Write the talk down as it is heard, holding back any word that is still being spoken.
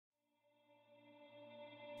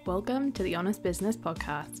Welcome to the Honest Business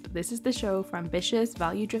Podcast. This is the show for ambitious,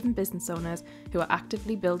 value-driven business owners who are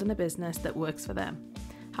actively building a business that works for them.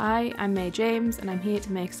 Hi, I'm May James, and I'm here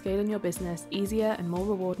to make scaling your business easier and more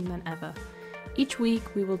rewarding than ever. Each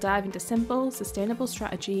week, we will dive into simple, sustainable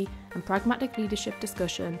strategy and pragmatic leadership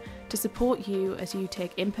discussion to support you as you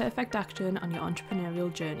take imperfect action on your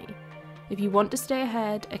entrepreneurial journey. If you want to stay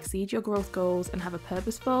ahead, exceed your growth goals, and have a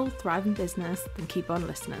purposeful, thriving business, then keep on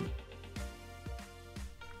listening.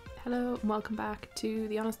 Hello and welcome back to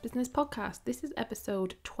the Honest Business Podcast. This is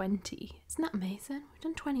episode 20. Isn't that amazing? We've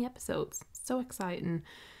done 20 episodes. So exciting.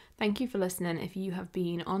 Thank you for listening. If you have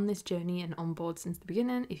been on this journey and on board since the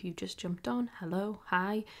beginning, if you've just jumped on, hello,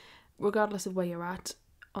 hi. Regardless of where you're at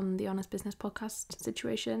on the Honest Business Podcast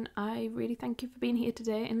situation, I really thank you for being here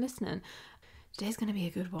today and listening. Today's going to be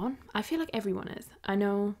a good one. I feel like everyone is. I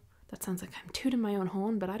know that sounds like I'm tooting my own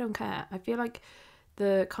horn, but I don't care. I feel like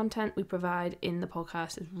the content we provide in the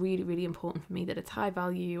podcast is really, really important for me, that it's high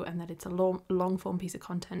value and that it's a long form piece of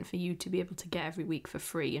content for you to be able to get every week for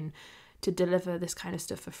free. And to deliver this kind of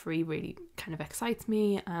stuff for free really kind of excites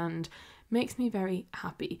me and makes me very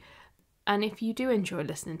happy. And if you do enjoy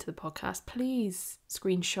listening to the podcast, please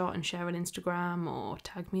screenshot and share on Instagram or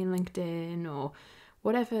tag me on LinkedIn or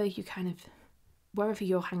whatever you wherever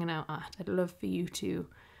you're hanging out at. I'd love for you to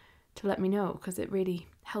let me know, because it really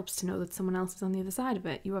helps to know that someone else is on the other side of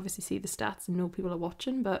it. You obviously see the stats and know people are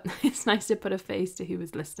watching, but it's nice to put a face to who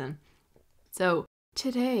is listening. So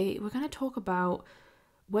today we're going to talk about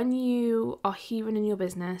when you are hearing in your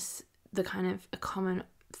business the kind of a common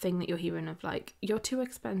thing that you're hearing of, like, you're too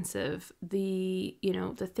expensive, the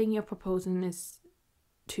thing you're proposing is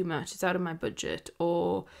too much, it's out of my budget,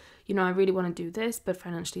 or I really want to do this but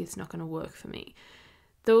financially it's not going to work for me.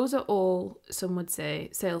 Those are all, some would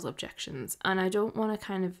say, sales objections. And I don't want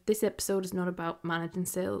to this episode is not about managing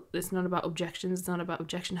sales, it's not about objections, it's not about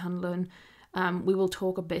objection handling. We will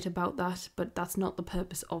talk a bit about that, but that's not the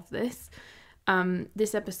purpose of this.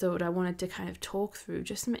 This episode I wanted to kind of talk through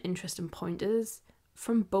just some interesting pointers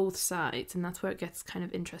from both sides, and that's where it gets kind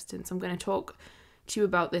of interesting. So I'm going to talk to you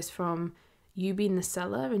about this from you being the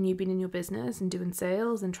seller and you being in your business and doing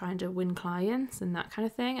sales and trying to win clients and that kind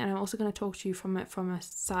of thing. And I'm also going to talk to you from a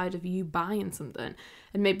side of you buying something,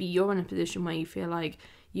 and maybe you're in a position where you feel like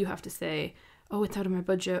you have to say, oh, it's out of my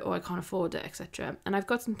budget, or I can't afford it, etc. And I've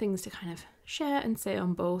got some things to kind of share and say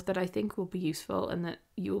on both that I think will be useful and that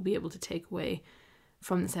you will be able to take away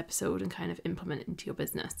from this episode and kind of implement it into your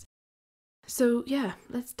business. So yeah,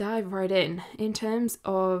 let's dive right in. In terms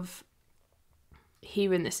of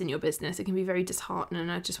hearing this in your business, it can be very disheartening.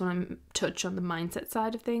 I just want to touch on the mindset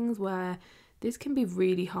side of things, where this can be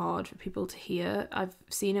really hard for people to hear. I've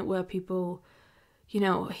seen it where people,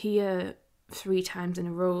 hear 3 times in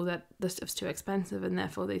a row that the stuff's too expensive, and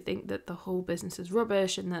therefore they think that the whole business is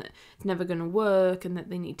rubbish and that it's never going to work and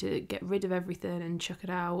that they need to get rid of everything and chuck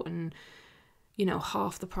it out and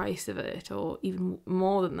half the price of it, or even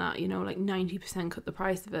more than that, like 90% cut the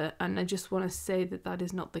price of it. And I just want to say that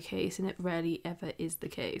is not the case, and it rarely ever is the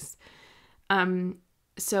case.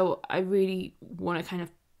 So I really want to kind of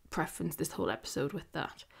preference this whole episode with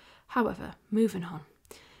that. However, moving on.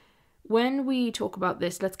 When we talk about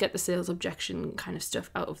this, let's get the sales objection kind of stuff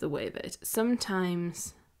out of the way of it.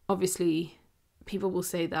 Sometimes, obviously, people will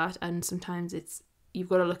say that, and sometimes you've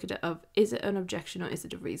got to look at it of, is it an objection or is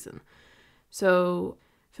it a reason? So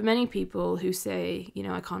for many people who say,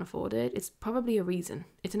 I can't afford it, it's probably a reason.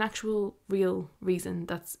 It's an actual real reason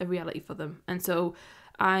that's a reality for them. And so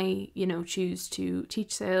I, choose to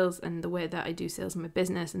teach sales, and the way that I do sales in my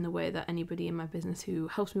business and the way that anybody in my business who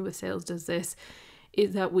helps me with sales does this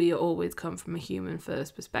is that we always come from a human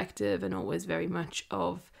first perspective, and always very much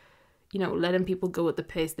of, letting people go at the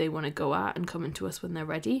pace they want to go at and coming to us when they're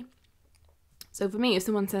ready. So for me, if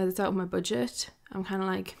someone says it's out of my budget, I'm kind of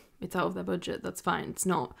like, it's out of their budget, that's fine. It's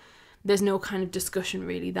not, there's no kind of discussion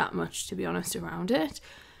really that much, to be honest, around it.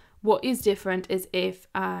 What is different is if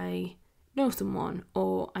I know someone,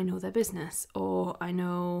 or I know their business, or I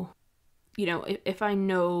know, if I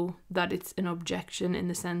know that it's an objection in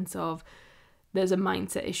the sense of there's a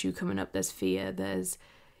mindset issue coming up, there's fear, there's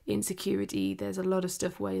insecurity, there's a lot of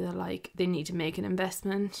stuff where they're like, they need to make an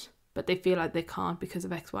investment, but they feel like they can't because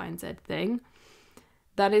of X, Y, and Z thing.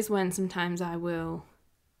 That is when sometimes I will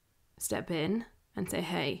step in and say,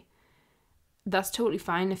 hey, that's totally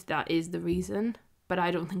fine if that is the reason, but I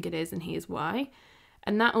don't think it is, and here's why.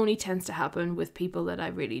 And that only tends to happen with people that I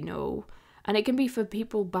really know, and it can be for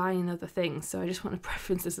people buying other things. So I just want to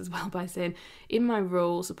preference this as well by saying, in my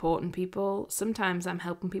role supporting people, sometimes I'm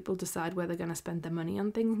helping people decide where they're going to spend their money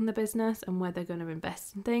on things in the business and where they're going to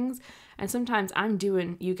invest in things, and sometimes I'm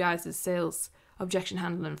doing you guys' sales objection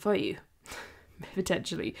handling for you,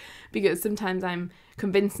 potentially, because sometimes I'm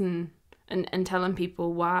convincing and telling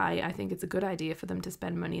people why I think it's a good idea for them to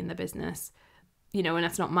spend money in the business, you know, and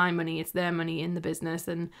that's not my money, it's their money in the business.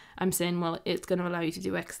 And I'm saying, well, it's going to allow you to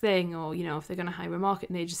do X thing, or, you know, if they're going to hire a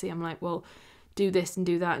marketing agency, I'm like, well, do this and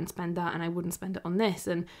do that and spend that, and I wouldn't spend it on this.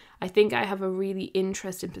 And I think I have a really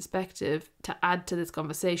interesting perspective to add to this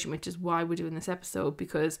conversation, which is why we're doing this episode,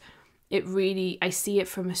 because it really, I see it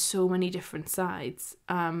from so many different sides.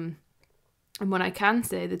 And what I can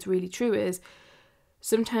say that's really true is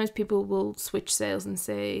sometimes people will switch sales and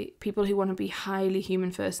say, people who want to be highly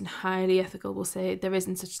human first and highly ethical will say there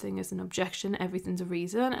isn't such thing as an objection, everything's a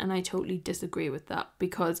reason. And I totally disagree with that,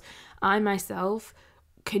 because I myself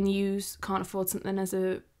can't afford something as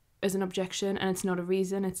an objection, and it's not a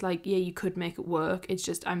reason. It's like, yeah, you could make it work, it's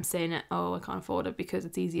just I'm saying it, oh, I can't afford it, because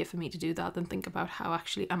it's easier for me to do that than think about how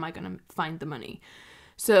actually am I going to find the money.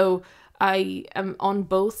 So I am on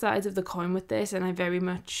both sides of the coin with this, and I very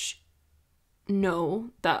much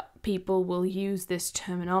know that people will use this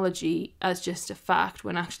terminology as just a fact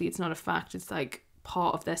when actually it's not a fact. It's like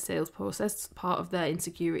part of their sales process, part of their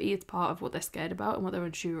insecurity, it's part of what they're scared about and what they're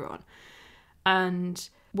unsure on. And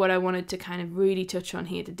what I wanted to kind of really touch on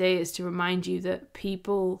here today is to remind you that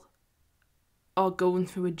people are going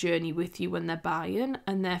through a journey with you when they're buying,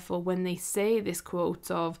 and therefore when they say this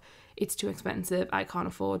quote of it's too expensive, I can't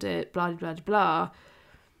afford it, blah, blah, blah, blah,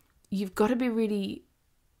 you've got to be really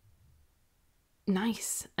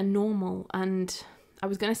nice and normal, and I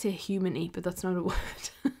was going to say human-y, but that's not a word.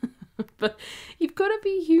 But you've got to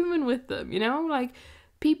be human with them, you know? Like,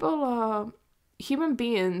 human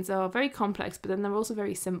beings are very complex, but then they're also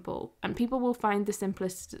very simple, and people will find the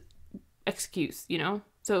simplest excuse, you know?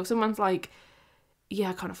 So if someone's like, yeah,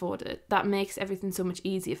 I can't afford it, that makes everything so much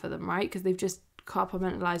easier for them, right? Because they've just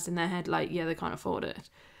compartmentalized in their head, like, yeah, they can't afford it.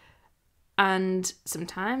 And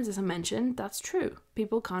sometimes, as I mentioned, that's true.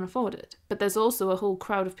 People can't afford it. But there's also a whole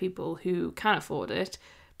crowd of people who can afford it,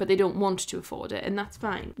 but they don't want to afford it, and that's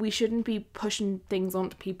fine. We shouldn't be pushing things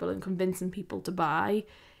onto people and convincing people to buy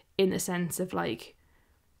in the sense of like,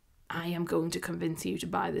 I am going to convince you to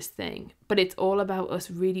buy this thing. But it's all about us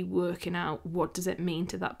really working out what does it mean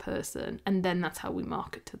to that person, and then that's how we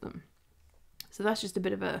market to them. So that's just a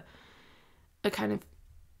bit of a kind of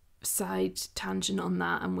side tangent on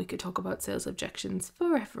that, and we could talk about sales objections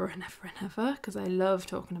forever and ever and ever, because I love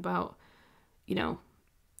talking about, you know,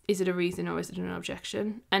 is it a reason or is it an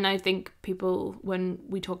objection? And I think people, when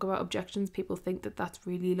we talk about objections, people think that that's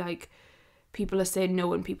really like people are saying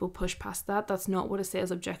no and people push past that. That's not what a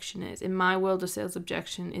sales objection is. In my world, a sales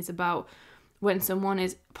objection is about when someone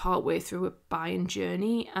is partway through a buying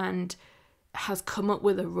journey and has come up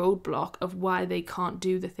with a roadblock of why they can't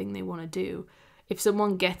do the thing they want to do. If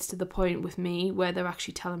someone gets to the point with me where they're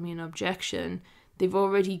actually telling me an objection, they've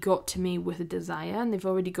already got to me with a desire, and they've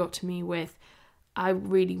already got to me with, I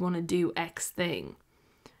really want to do X thing.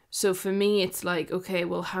 So for me, it's like, okay,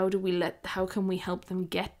 well, how can we help them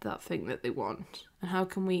get that thing that they want? And how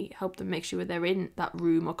can we help them make sure they're in that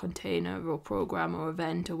room or container or program or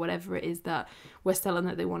event or whatever it is that we're selling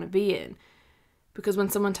that they want to be in? Because when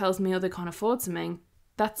someone tells me, oh, they can't afford something,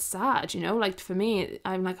 that's sad, you know? Like, for me,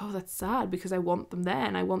 I'm like, oh, that's sad, because I want them there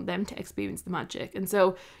and I want them to experience the magic. And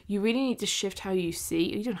so you really need to shift how you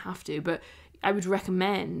see. You don't have to, but I would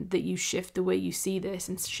recommend that you shift the way you see this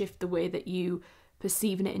and shift the way that you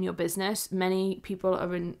perceiving it in your business. Many people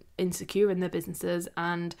are insecure in their businesses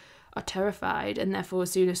and are terrified, and therefore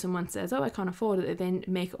as soon as someone says, oh, I can't afford it, they then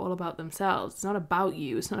make it all about themselves. It's not about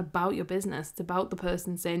you, it's not about your business, it's about the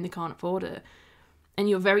person saying they can't afford it. And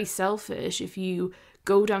you're very selfish if you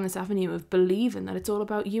go down this avenue of believing that it's all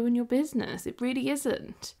about you and your business. It really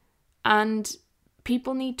isn't. And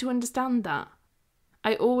people need to understand that.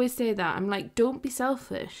 I always say that. I'm like, don't be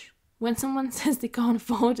selfish. When someone says they can't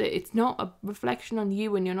afford it, it's not a reflection on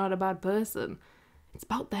you and you're not a bad person. It's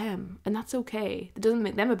about them, and that's okay. It doesn't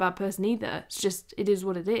make them a bad person either. It's just, it is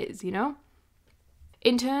what it is, you know?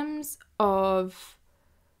 In terms of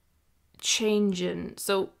changing,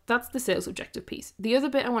 so that's the sales objective piece. The other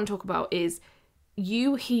bit I want to talk about is if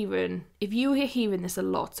you are hearing this a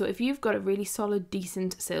lot, so if you've got a really solid,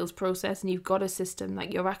 decent sales process and you've got a system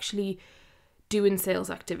that you're actually doing sales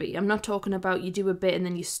activity. I'm not talking about you do a bit and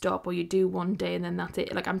then you stop, or you do one day and then that's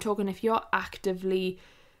it. Like, I'm talking if you're actively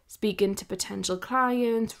speaking to potential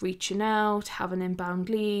clients, reaching out, having inbound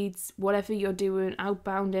leads, whatever you're doing,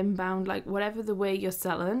 outbound, inbound, like whatever the way you're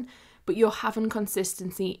selling, but you're having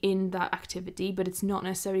consistency in that activity, but it's not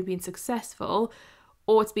necessarily being successful,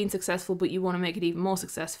 or it's been successful but you want to make it even more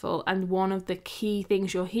successful. And one of the key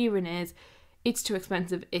things you're hearing is, it's too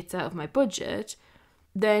expensive, it's out of my budget.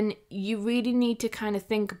 then you really need to kind of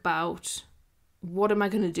think about, what am I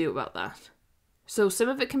going to do about that? So some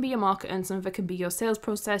of it can be your marketing, some of it can be your sales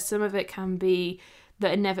process, some of it can be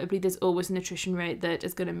that inevitably there's always an attrition rate that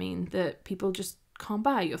is going to mean that people just can't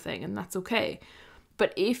buy your thing, and that's okay.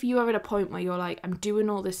 But if you are at a point where you're like, I'm doing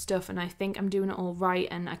all this stuff and I think I'm doing it all right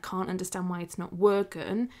and I can't understand why it's not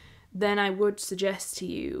working, then I would suggest to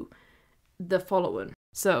you the following.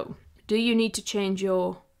 So, do you need to change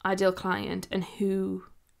your ideal client and who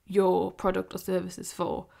your product or service is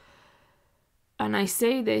for? And I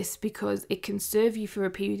say this because it can serve you for a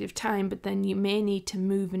period of time, but then you may need to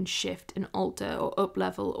move and shift and alter or up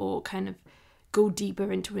level or kind of go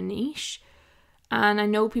deeper into a niche. And I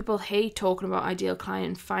know people hate talking about ideal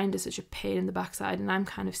client, find it such a pain in the backside, and I'm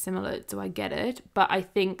kind of similar, so I get it. But I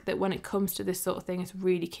think that when it comes to this sort of thing, it's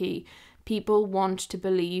really key. People want to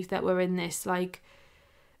believe that we're in this like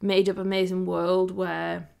made up amazing world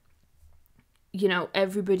where, you know,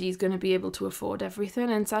 everybody's going to be able to afford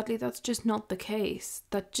everything, and sadly that's just not the case.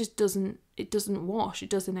 That just doesn't wash, it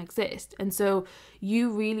doesn't exist. And so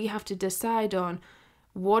you really have to decide on,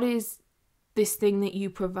 what is this thing that you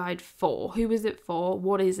provide for? Who is it for?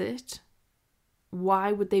 What is it?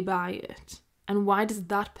 Why would they buy it? And why does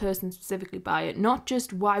that person specifically buy it? Not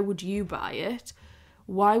just why would you buy it?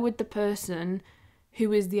 Why would the person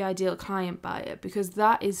who is the ideal client buy it? Because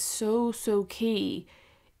that is so key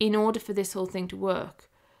in order for this whole thing to work.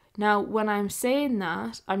 Now, when I'm saying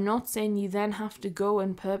that, I'm not saying you then have to go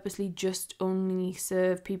and purposely just only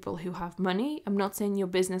serve people who have money. I'm not saying your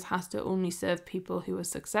business has to only serve people who are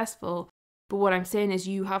successful. But what I'm saying is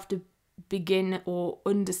you have to begin or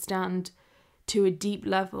understand to a deep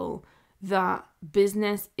level that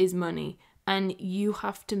business is money and you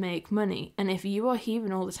have to make money. And if you are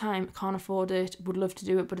heaving all the time, can't afford it, would love to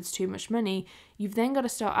do it, but it's too much money, you've then got to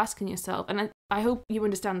start asking yourself, and I hope you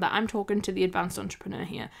understand that I'm talking to the advanced entrepreneur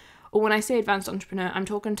here. Or when I say advanced entrepreneur, I'm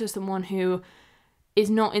talking to someone who is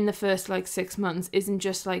not in the first 6 months, isn't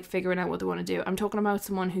just figuring out what they want to do. I'm talking about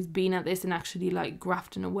someone who's been at this and actually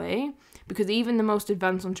grafting away, because even the most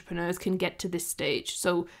advanced entrepreneurs can get to this stage.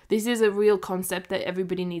 So this is a real concept that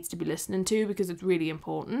everybody needs to be listening to, because it's really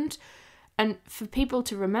important. And for people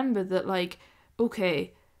to remember that,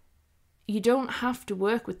 okay, you don't have to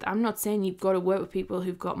work with, I'm not saying you've got to work with people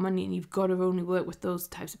who've got money and you've got to only work with those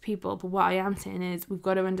types of people. But what I am saying is we've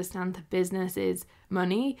got to understand that business is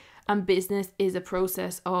money and business is a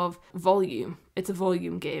process of volume. It's a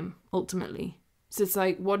volume game, ultimately. So it's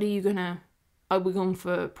what are you are we going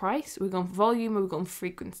for price? Are we going for volume? Are we going for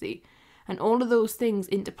frequency? And all of those things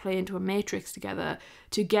interplay into a matrix together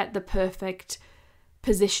to get the perfect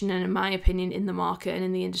positioning, in my opinion, in the market and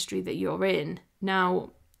in the industry that you're in.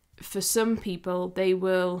 Now, for some people, they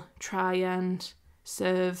will try and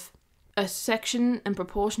serve a section and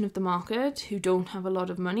proportion of the market who don't have a lot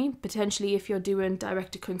of money. Potentially, if you're doing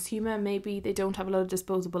direct to consumer, maybe they don't have a lot of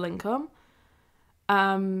disposable income.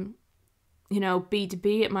 B2B,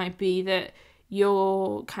 it might be that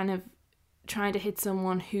you're kind of trying to hit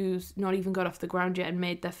someone who's not even got off the ground yet and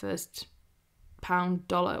made their first pound,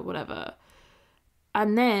 dollar, whatever.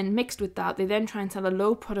 And then mixed with that, they then try and sell a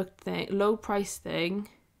low price thing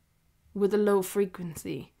with a low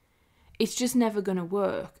frequency. It's just never going to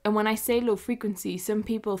work. And when I say low frequency, some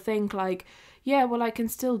people think yeah, well, I can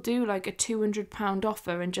still do a £200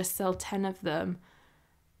 offer and just sell 10 of them,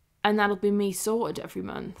 and that'll be me sorted every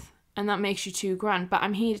month, and that makes you £2,000. But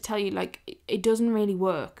I'm here to tell you, it doesn't really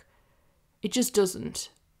work. It just doesn't.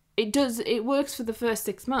 It works for the first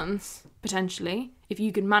 6 months, potentially, if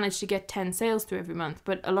you can manage to get 10 sales through every month.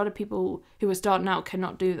 But a lot of people who are starting out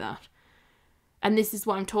cannot do that. And this is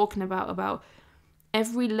what I'm talking about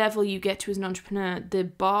every level you get to as an entrepreneur, the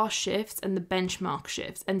bar shifts and the benchmark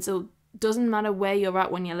shifts. And so it doesn't matter where you're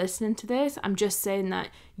at when you're listening to this. I'm just saying that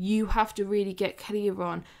you have to really get clear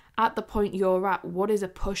on, at the point you're at, what is a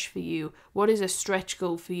push for you? What is a stretch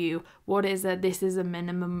goal for you? What is this is a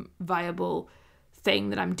minimum viable thing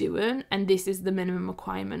that I'm doing, and this is the minimum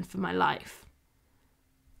requirement for my life.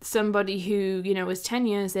 Somebody who, is 10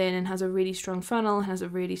 years in and has a really strong funnel, has a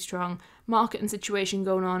really strong marketing situation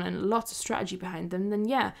going on and lots of strategy behind them, then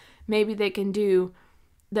yeah, maybe they can do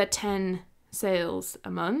their 10 sales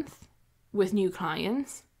a month with new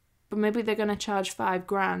clients, but maybe they're going to charge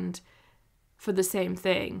 $5,000 for the same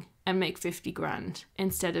thing and make $50,000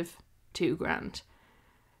 instead of $2,000.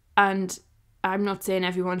 And I'm not saying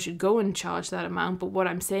everyone should go and charge that amount, but what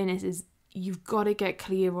I'm saying is you've got to get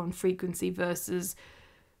clear on frequency versus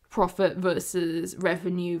profit versus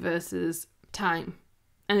revenue versus time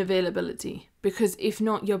and availability. Because if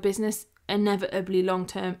not, your business inevitably long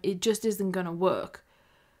term, it just isn't going to work.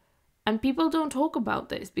 And people don't talk about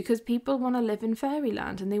this because people want to live in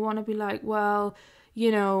fairyland and they want to be like, well,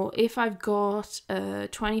 you know, if I've got a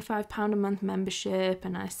 £25 a month membership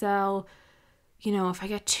and I sell, you know, if I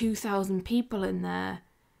get 2,000 people in there,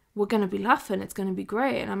 we're going to be laughing, it's going to be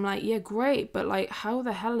great. And I'm like, yeah, great, but like, how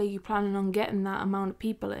the hell are you planning on getting that amount of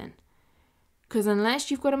people in? Because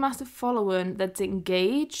unless you've got a massive following that's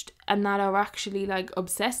engaged and that are actually like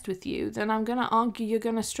obsessed with you, then I'm going to argue you're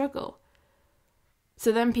going to struggle.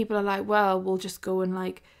 So then people are like, well, we'll just go and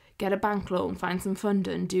like get a bank loan, find some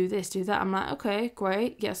funding, do this, do that. I'm like, okay,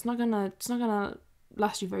 great. Yeah, it's not gonna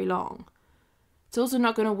last you very long. It's also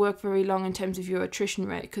not going to work very long in terms of your attrition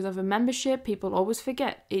rate, because of a membership, people always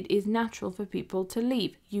forget it is natural for people to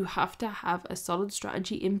leave. You have to have a solid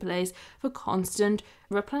strategy in place for constant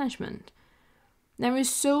replenishment. There is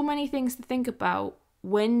so many things to think about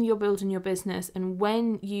when you're building your business and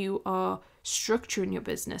when you are structuring your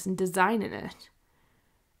business and designing it.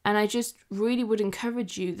 And I just really would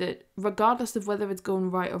encourage you that regardless of whether it's going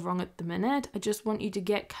right or wrong at the minute, I just want you to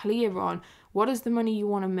get clear on what is the money you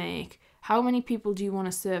want to make, how many people do you want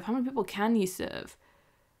to serve, how many people can you serve,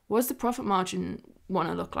 what does the profit margin want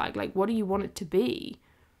to look like what do you want it to be,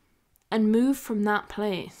 and move from that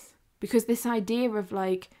place. Because this idea of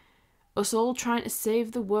like us all trying to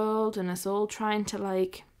save the world and us all trying to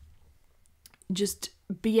like just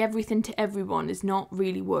be everything to everyone is not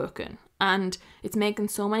really working. And it's making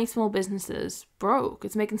so many small businesses broke.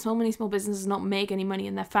 It's making so many small businesses not make any money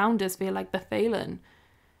and their founders feel like they're failing.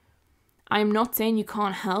 I'm not saying you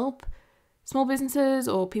can't help small businesses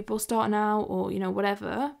or people starting out or, you know,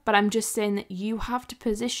 whatever. But I'm just saying that you have to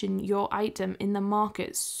position your item in the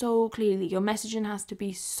market so clearly. Your messaging has to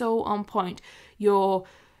be so on point. Your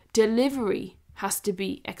delivery has to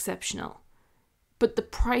be exceptional. But the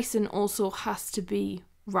pricing also has to be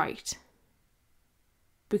right.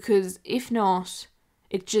 Because if not,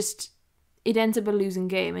 it ends up a losing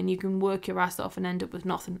game and you can work your ass off and end up with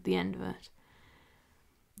nothing at the end of it.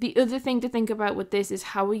 The other thing to think about with this is,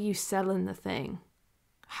 how are you selling the thing?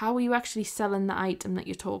 How are you actually selling the item that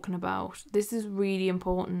you're talking about? This is really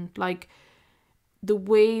important. Like, the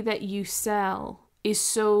way that you sell is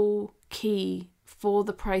so key for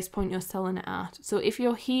the price point you're selling it at. So if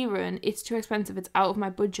you're hearing it's too expensive, it's out of my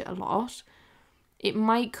budget a lot, it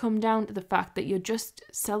might come down to the fact that you're just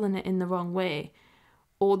selling it in the wrong way,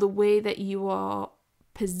 or the way that you are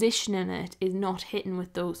positioning it is not hitting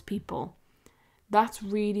with those people. That's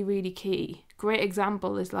really, really key. Great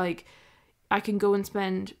example is like, I can go and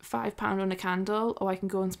spend £5 on a candle, or I can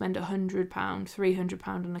go and spend £100, £300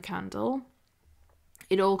 on a candle.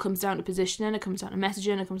 It all comes down to positioning, it comes down to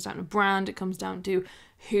messaging, it comes down to brand, it comes down to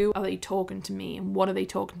who are they talking to me and what are they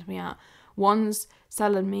talking to me at. One's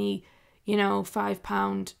selling me, you know,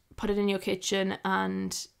 £5, put it in your kitchen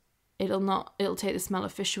and it'll take the smell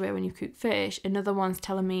of fish away when you cook fish. Another one's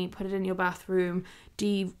telling me, put it in your bathroom,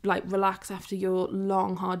 relax after your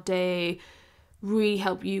long, hard day, really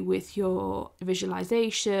help you with your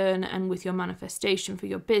visualization and with your manifestation for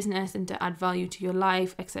your business and to add value to your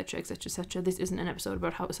life, etc., etc., etc. This isn't an episode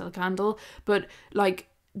about how to sell a candle, but like,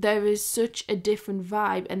 there is such a different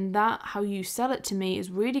vibe, and that how you sell it to me is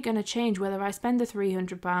really going to change whether I spend the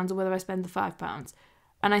 £300 or whether I spend the £5.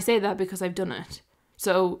 And I say that because I've done it.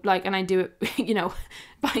 So like, and I do it, you know,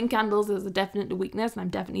 buying candles is a definite weakness and I'm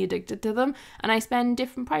definitely addicted to them, and I spend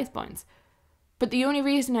different price points. But the only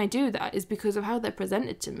reason I do that is because of how they're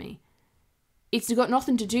presented to me. It's got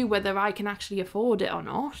nothing to do whether I can actually afford it or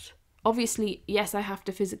not. Obviously, yes, I have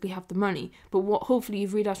to physically have the money, but what hopefully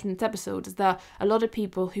you've read out from this episode is that a lot of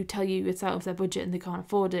people who tell you it's out of their budget and they can't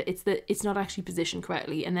afford it, it's that it's not actually positioned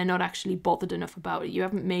correctly and they're not actually bothered enough about it. You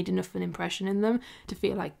haven't made enough of an impression in them to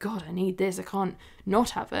feel like, God, I need this, I can't not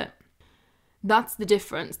have it. That's the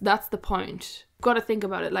difference. That's the point. You've got to think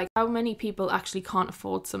about it. Like, how many people actually can't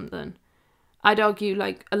afford something? I'd argue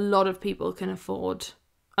like a lot of people can afford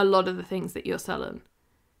a lot of the things that you're selling.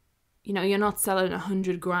 You know, you're not selling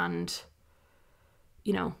 100 grand,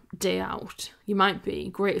 you know, day out. You might be.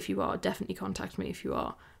 Great if you are. Definitely contact me if you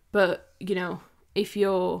are. But, you know, if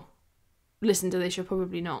you're listening to this, you're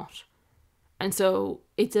probably not. And so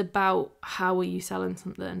it's about how are you selling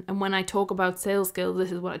something. And when I talk about sales skills,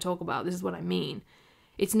 this is what I talk about. This is what I mean.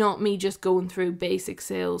 It's not me just going through basic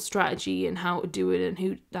sales strategy and how to do it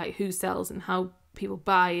and who sells and how people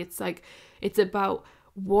buy. It's like, it's about,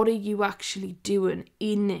 what are you actually doing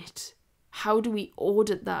in it? How do we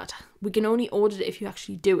audit that? We can only audit it if you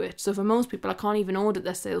actually do it. So for most people, I can't even audit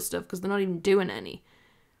their sales stuff because they're not even doing any.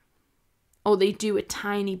 Or they do a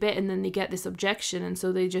tiny bit and then they get this objection and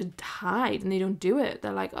so they just hide and they don't do it.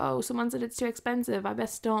 They're like, oh, someone said it's too expensive. I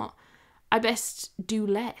best do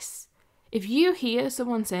less. If you hear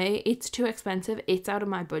someone say it's too expensive, it's out of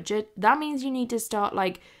my budget, that means you need to start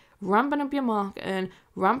like ramping up your marketing,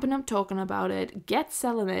 ramping up talking about it, get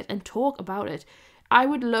selling it and talk about it. I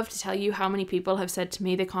would love to tell you how many people have said to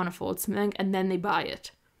me they can't afford something and then they buy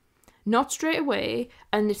it. Not straight away,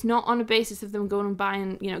 and it's not on a basis of them going and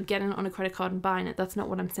buying, getting it on a credit card and buying it. That's not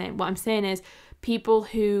what I'm saying. What I'm saying is people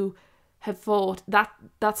who have thought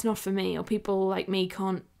that's not for me, or people like me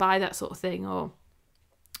can't buy that sort of thing, or,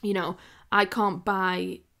 I can't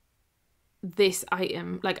buy this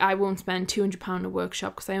item. Like, I won't spend £200 on a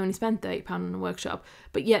workshop because I only spend £30 on a workshop,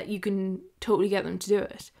 but yet you can totally get them to do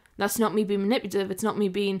it. That's not me being manipulative. It's not me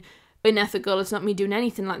being unethical. It's not me doing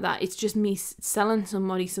anything like that. It's just me selling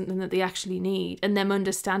somebody something that they actually need and them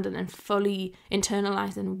understanding and fully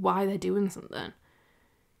internalizing why they're doing something.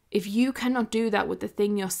 If you cannot do that with the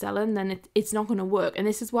thing you're selling, then it's not going to work. And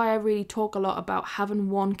this is why I really talk a lot about having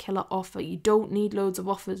one killer offer. You don't need loads of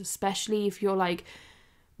offers, especially if you're like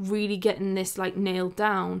really getting this like nailed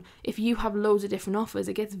down. If you have loads of different offers,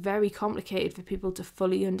 it gets very complicated for people to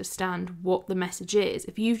fully understand what the message is.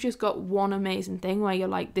 If you've just got one amazing thing where you're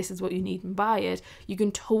like, this is what you need and buy it, you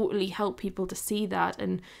can totally help people to see that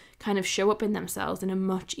and kind of show up in themselves in a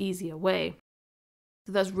much easier way.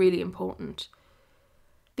 So that's really important.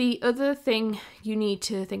 The other thing you need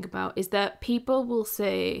to think about is that people will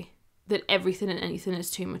say that everything and anything is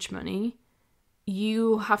too much money.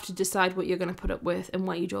 You have to decide what you're going to put up with and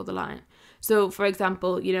where you draw the line. So, for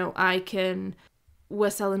example, we're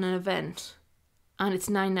selling an event and it's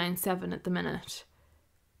 $997 at the minute.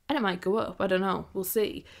 And it might go up, I don't know, we'll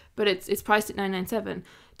see. But it's priced at $997.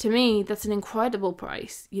 To me, that's an incredible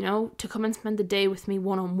price. To come and spend the day with me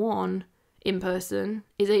one-on-one in person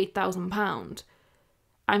is £8,000.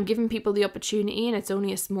 I'm giving people the opportunity, and it's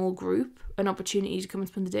only a small group, an opportunity to come and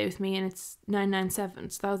spend the day with me, and it's $997,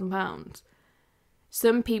 it's £1,000.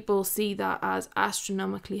 Some people see that as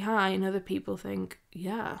astronomically high, and other people think,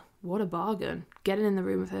 yeah, what a bargain. Getting in the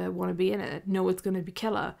room with her, want to be in it, know it's going to be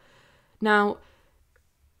killer. Now,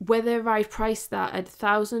 whether I priced that at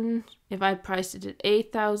 1,000, if I priced it at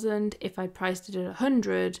 8,000, if I priced it at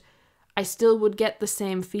 100, I still would get the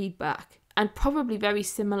same feedback, and probably very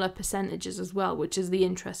similar percentages as well, which is the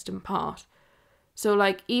interesting part. So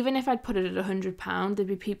like, even if I'd put it at £100, there'd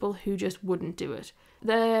be people who just wouldn't do it.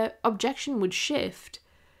 Their objection would shift.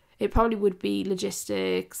 It probably would be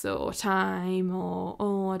logistics or time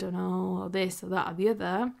or, I don't know, or this or that or the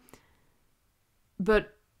other.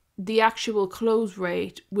 But the actual close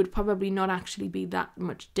rate would probably not actually be that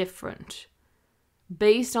much different.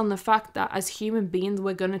 Based on the fact that as human beings,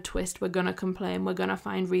 we're going to twist, we're going to complain, we're going to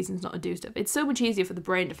find reasons not to do stuff. It's so much easier for the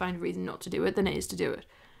brain to find a reason not to do it than it is to do it.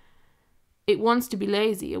 It wants to be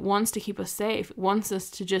lazy. It wants to keep us safe. It wants us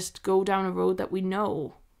to just go down a road that we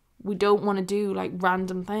know. We don't want to do like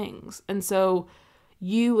random things. And so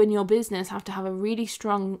you and your business have to have a really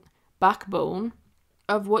strong backbone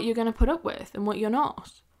of what you're going to put up with and what you're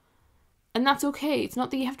not. And that's okay. It's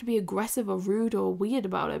not that you have to be aggressive or rude or weird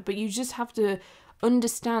about it, but you just have to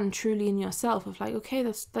understand truly in yourself of like, okay,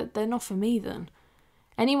 they're not for me then.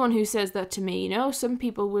 Anyone who says that to me, some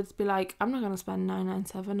people would be like, I'm not going to spend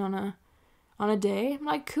 $997 on a day. I'm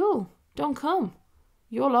like, cool, don't come.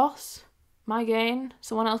 Your loss, my gain,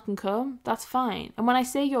 someone else can come, that's fine. And when I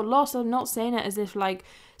say your loss, I'm not saying it as if like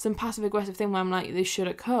some passive aggressive thing where I'm like, they should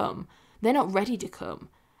have come. They're not ready to come.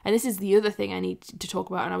 And this is the other thing I need to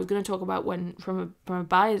talk about, and I was going to talk about from a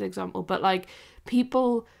buyer's example, but like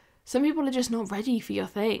some people are just not ready for your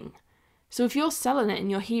thing. So if you're selling it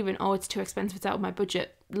and you're hearing, oh, it's too expensive, it's out of my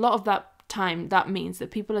budget, a lot of that time that means that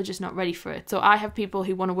people are just not ready for it. So I have people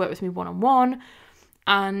who want to work with me one-on-one,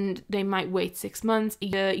 and they might wait 6 months, a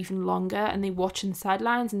year, even longer, and they watch in the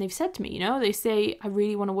sidelines, and they've said to me, they say, I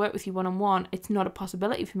really want to work with you one-on-one. It's not a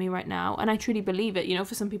possibility for me right now. And I truly believe it.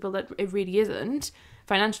 For some people that it really isn't.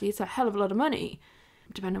 Financially, it's a hell of a lot of money,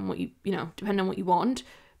 depending on what you want.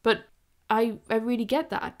 But I really get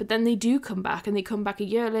that. But then they do come back, and they come back a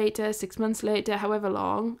year later, 6 months later, however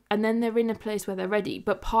long, and then they're in a place where they're ready.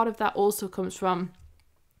 But part of that also comes from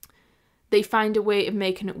they find a way of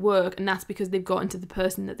making it work, and that's because they've gotten to the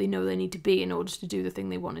person that they know they need to be in order to do the thing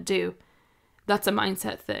they want to do. That's a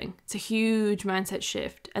mindset thing. It's a huge mindset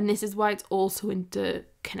shift, and this is why it's also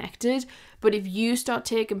interconnected. But if you start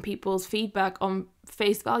taking people's feedback on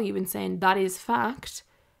face value and saying that is fact,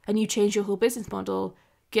 and you change your whole business model,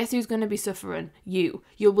 guess who's going to be suffering? You.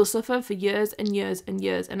 You will suffer for years and years and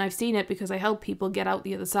years, and I've seen it because I help people get out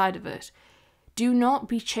the other side of it. Do not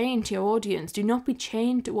be chained to your audience. Do not be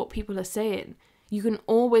chained to what people are saying. You can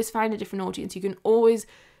always find a different audience. You can always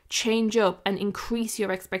change up and increase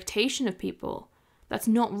your expectation of people. That's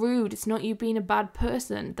not rude. It's not you being a bad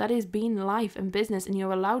person. That is being life and business, and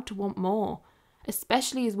you're allowed to want more.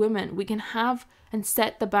 Especially as women, we can have and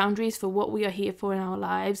set the boundaries for what we are here for in our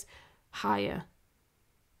lives higher.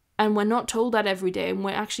 And we're not told that every day, and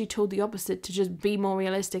we're actually told the opposite, to just be more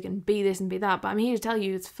realistic and be this and be that. But I'm here to tell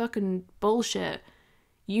you, it's fucking bullshit.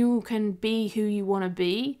 You can be who you want to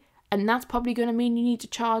be, and that's probably going to mean you need to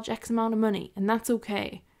charge X amount of money, and that's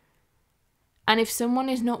okay. And if someone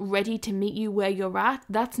is not ready to meet you where you're at,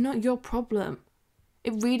 that's not your problem.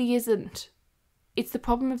 It really isn't. It's the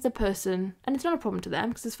problem of the person, and it's not a problem to them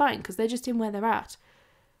because it's fine, because they're just in where they're at.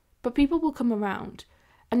 But people will come around,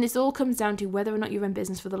 and this all comes down to whether or not you're in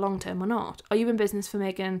business for the long term or not. Are you in business for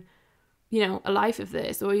making, a life of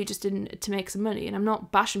this, or are you just in to make some money? And I'm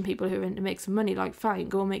not bashing people who are in to make some money, like, fine,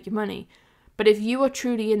 go and make your money. But if you are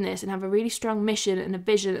truly in this and have a really strong mission and a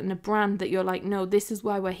vision and a brand that you're like, no, this is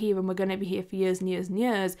why we're here and we're going to be here for years and years and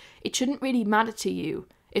years, it shouldn't really matter to you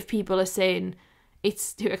if people are saying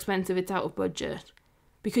it's too expensive, it's out of budget.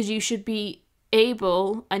 Because you should be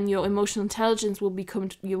able, and your emotional intelligence will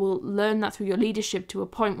you will learn that through your leadership to a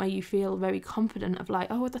point where you feel very confident of like,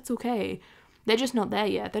 oh, that's okay. They're just not there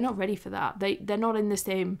yet. They're not ready for that. They're not in the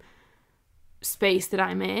same space that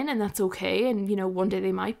I'm in, and that's okay. And one day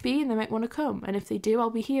they might be, and they might want to come, and if they do,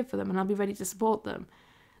 I'll be here for them and I'll be ready to support them.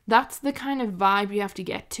 That's the kind of vibe you have to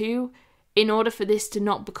get to in order for this to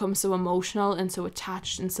not become so emotional and so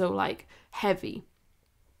attached and so like heavy.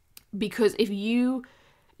 Because if you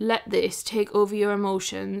let this take over your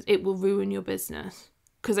emotions, it will ruin your business,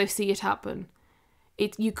 because I see it happen.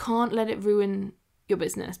 You can't let it ruin your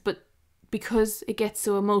business, but because it gets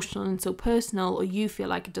so emotional and so personal, or you feel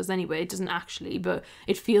like it does anyway, it doesn't actually, but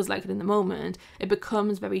it feels like it in the moment, it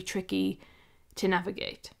becomes very tricky to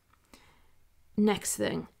navigate. Next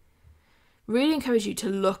thing, really encourage you to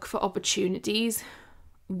look for opportunities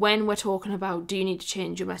when we're talking about, do you need to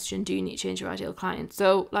change your messaging, do you need to change your ideal client?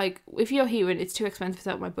 So like, if you're hearing it's too expensive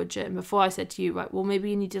without my budget, and before I said to you, right, well, maybe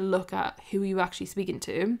you need to look at who you're actually speaking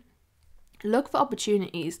to, look for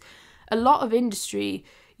opportunities. A lot of industry,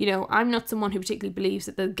 I'm not someone who particularly believes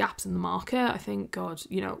that there are gaps in the market. I think, God,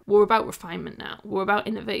 we're about refinement now. We're about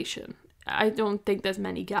innovation. I don't think there's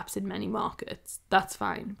many gaps in many markets. That's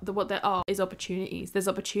fine. What there are is opportunities. There's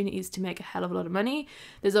opportunities to make a hell of a lot of money.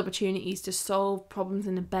 There's opportunities to solve problems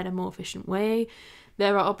in a better, more efficient way.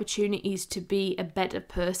 There are opportunities to be a better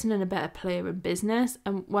person and a better player in business.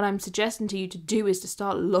 And what I'm suggesting to you to do is to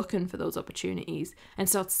start looking for those opportunities and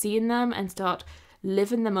start seeing them and start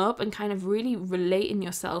living them up and kind of really relating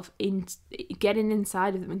yourself in, getting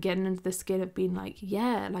inside of them and getting into the skin of being like,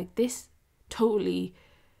 yeah, like this totally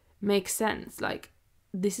makes sense. Like,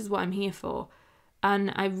 this is what I'm here for.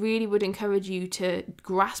 And I really would encourage you to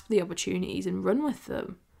grasp the opportunities and run with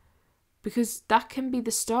them, because that can be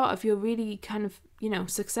the start of your really kind of,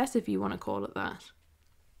 success, if you want to call it that.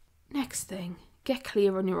 Next thing, get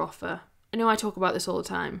clear on your offer. I know I talk about this all the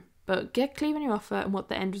time, but get clear on your offer and what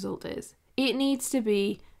the end result is. It needs to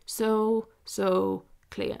be so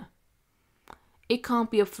clear. It can't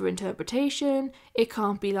be up for interpretation. It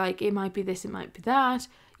can't be like, it might be this, it might be that.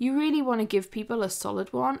 You really want to give people a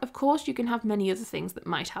solid one. Of course, you can have many other things that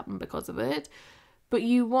might happen because of it, but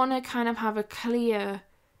you want to kind of have a clear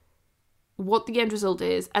what the end result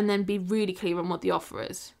is, and then be really clear on what the offer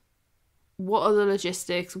is. What are the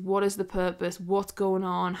logistics? What is the purpose? What's going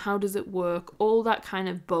on? How does it work? All that kind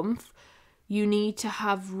of bump you need to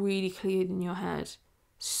have really clear in your head.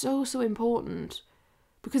 So important.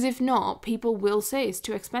 Because if not, people will say it's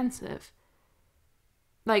too expensive.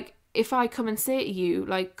 Like, if I come and say to you,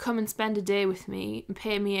 like, come and spend a day with me and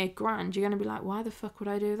pay me $8,000, you're going to be like, why the fuck would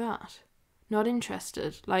I do that? Not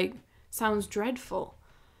interested. Like, sounds dreadful.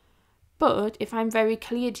 But if I'm very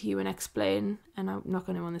clear to you and explain, and I'm not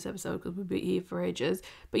going to on this episode because we'll be here for ages,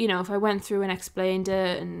 but if I went through and explained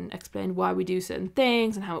it and explained why we do certain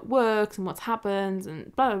things and how it works and what happens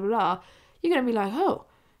and blah, blah, blah, you're going to be like, oh,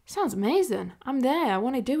 sounds amazing. I'm there. I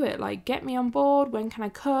want to do it. Like, get me on board. When can I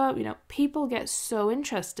come? People get so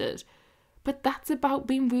interested. But that's about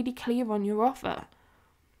being really clear on your offer.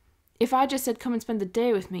 If I just said, come and spend the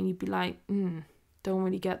day with me, you'd be like, don't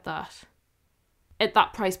really get that. At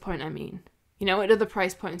that price point, I mean. At other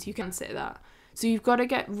price points, you can say that. So you've got to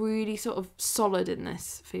get really sort of solid in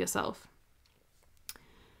this for yourself.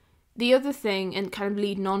 The other thing, and kind of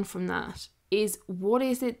leading on from that, is what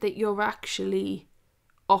is it that you're actually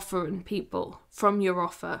offering people from your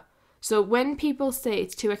offer? So when people say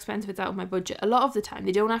it's too expensive, it's out of my budget, a lot of the time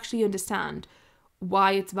they don't actually understand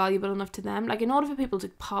why it's valuable enough to them. Like, in order for people to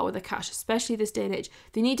part with their cash, especially this day and age,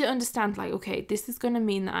 they need to understand, like, okay, this is going to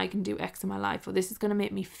mean that I can do X in my life, or this is going to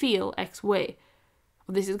make me feel X way,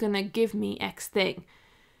 or this is going to give me X thing.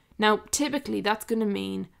 Now, typically that's going to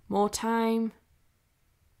mean more time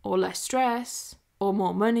or less stress or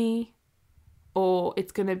more money, or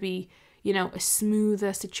it's going to be, a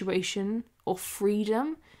smoother situation or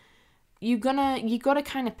freedom. You got to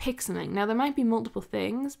kind of pick something. Now, there might be multiple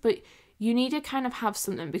things, but you need to kind of have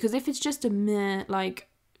something, because if it's just a mere,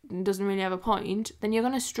 doesn't really have a point, then you're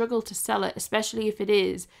going to struggle to sell it, especially if it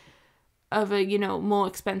is of a, more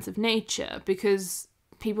expensive nature, because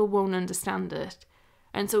people won't understand it.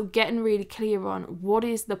 And so getting really clear on what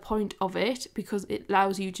is the point of it, because it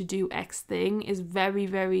allows you to do X thing, is very,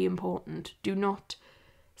 very important. Do not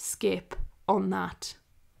skip on that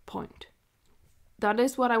point. That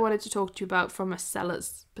is what I wanted to talk to you about from a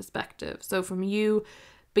seller's perspective. So from you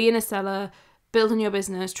being a seller, building your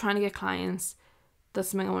business, trying to get clients, that's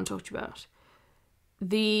something I want to talk to you about.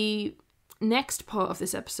 The next part of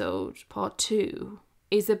this episode, part 2,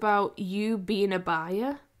 is about you being a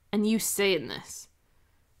buyer and you saying this.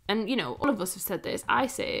 And, all of us have said this. I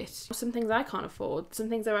say it. Some things I can't afford. Some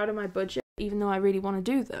things are out of my budget, even though I really want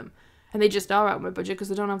to do them. And they just are out of my budget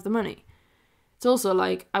because I don't have the money. It's also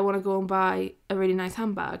like, I want to go and buy a really nice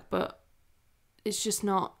handbag, but it's just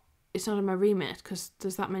not, it's not in my remit because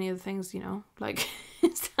there's that many other things,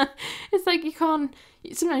 it's like you can't,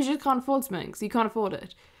 sometimes you just can't afford something because you can't afford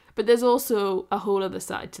it. But there's also a whole other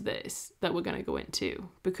side to this that we're going to go into,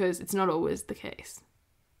 because it's not always the case.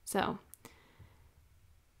 So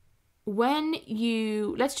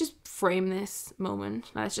let's just frame this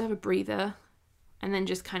moment. Let's just have a breather and then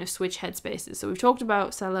just kind of switch headspaces. So we've talked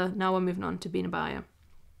about seller, now we're moving on to being a buyer.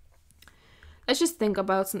 Let's just think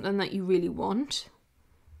about something that you really want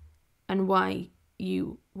and why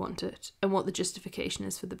you want it and what the justification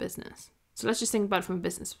is for the business. So let's just think about it from a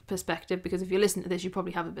business perspective, because if you listen to this, you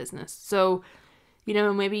probably have a business. So,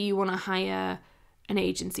 maybe you want to hire an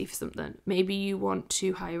agency for something. Maybe you want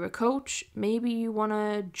to hire a coach. Maybe you want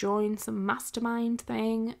to join some mastermind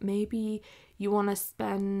thing. Maybe you want to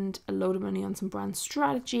spend a load of money on some brand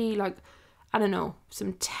strategy, I don't know,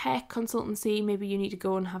 some tech consultancy. Maybe you need to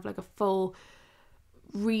go and have a full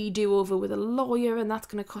redo over with a lawyer, and that's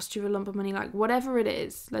going to cost you a lump of money. Whatever it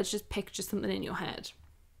is, let's just picture something in your head.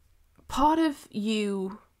 Part of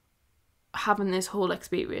you having this whole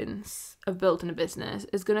experience of building a business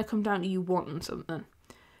is going to come down to you wanting something.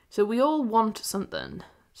 So we all want something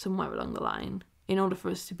somewhere along the line in order for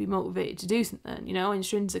us to be motivated to do something,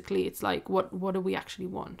 intrinsically it's like, what do we actually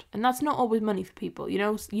want? And that's not always money for people,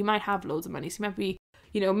 you might have loads of money, so you might be,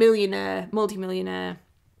 millionaire, multi-millionaire,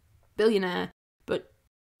 billionaire, but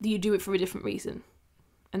you do it for a different reason.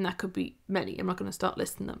 And that could be many, I'm not going to start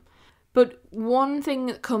listing them. But one thing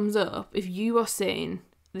that comes up, if you are saying,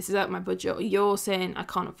 this is out of my budget, or you're saying, I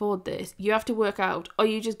can't afford this, you have to work out, are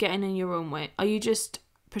you just getting in your own way? Are you just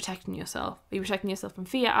protecting yourself? Are you protecting yourself from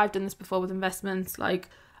fear? I've done this before with investments.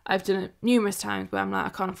 I've done it numerous times where I'm like, I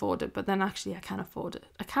can't afford it, but then actually I can afford it.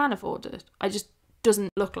 I can afford it. I just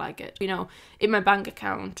doesn't look like it. In my bank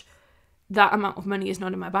account, that amount of money is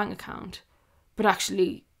not in my bank account. But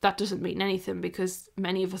actually, that doesn't mean anything, because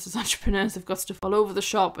many of us as entrepreneurs have got stuff all over the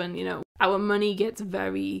shop, and, our money gets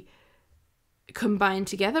very combined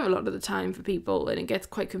together a lot of the time for people, and it gets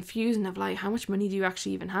quite confusing of how much money do you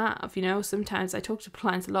actually even have? Sometimes I talk to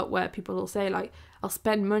clients a lot where people will say I'll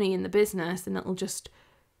spend money in the business and it'll just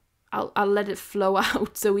I'll let it flow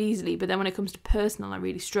out so easily, but then when it comes to personal I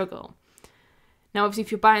really struggle. Now obviously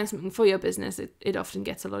if you're buying something for your business, it often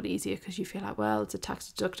gets a lot easier because you feel well, it's a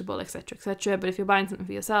tax deductible, etc, etc. But if you're buying something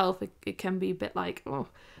for yourself, it can be a bit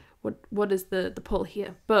what is the pull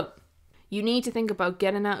here? But you need to think about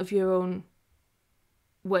getting out of your own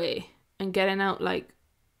way and getting out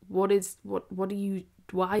why do you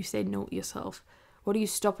say no to yourself? What are you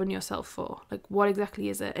stopping yourself for? What exactly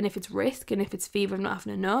is it? And if it's risk, and if it's fear of not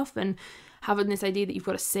having enough, and having this idea that you've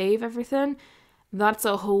got to save everything, that's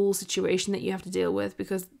a whole situation that you have to deal with,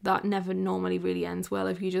 because that never normally really ends well.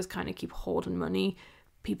 If you just kind of keep hoarding money,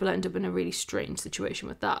 people end up in a really strange situation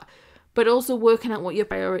with that. But also working out what your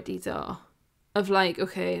priorities are, of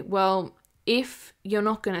okay, well, if you're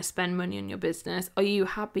not going to spend money on your business, are you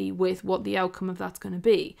happy with what the outcome of that's going to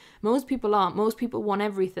be? Most people aren't. Most people want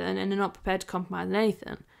everything and they're not prepared to compromise on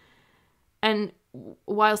anything. And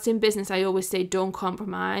whilst in business, I always say don't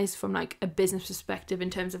compromise from a business perspective in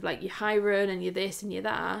terms of you're hiring and you're this and you're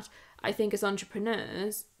that. I think as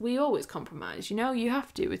entrepreneurs, we always compromise, you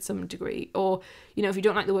have to at some degree. Or, if you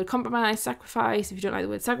don't like the word compromise, sacrifice. If you don't like the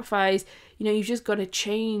word sacrifice, you've just got to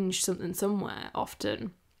change something somewhere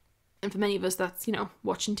often. And for many of us, that's,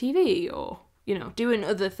 watching TV or, doing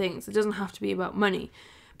other things. It doesn't have to be about money.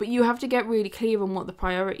 But you have to get really clear on what the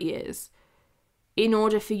priority is. in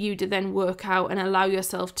order for you to then work out and allow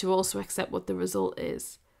yourself to also accept what the result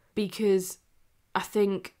is. Because I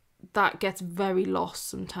think that gets very lost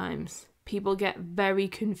sometimes. People get very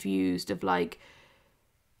confused of like,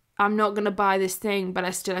 I'm not going to buy this thing, but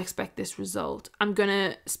I still expect this result. I'm going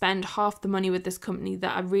to spend half the money with this company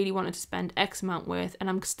that I really wanted to spend X amount with, and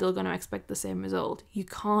I'm still going to expect the same result. You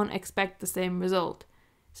can't expect the same result.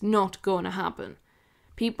 It's not going to happen.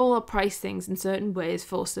 People are price things in certain ways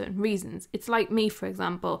for certain reasons. It's like me, for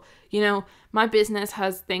example. You know, my business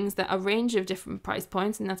has things that are a range of different price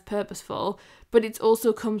points, and that's purposeful, but it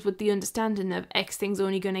also comes with the understanding of X thing's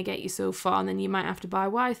only going to get you so far, and then you might have to buy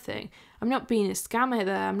Y thing. I'm not being a scammer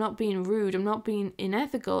there. I'm not being rude. I'm not being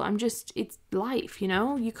unethical. It's life, you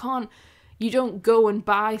know? You don't go and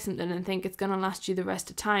buy something and think it's going to last you the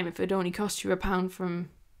rest of time if it only costs you £1 from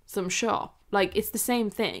some shop. Like, it's the same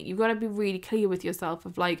thing. You've got to be really clear with yourself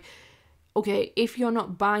of like, okay, if you're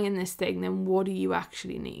not buying this thing, then what do you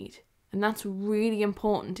actually need? And that's really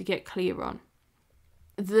important to get clear on.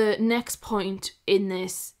 The next point in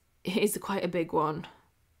this is quite a big one.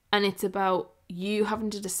 And it's about you having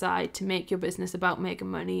to decide to make your business about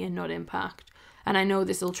making money and not impact. And I know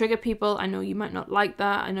this will trigger people. I know you might not like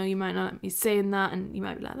that. I know you might not be saying that. And you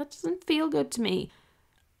might be like, that doesn't feel good to me.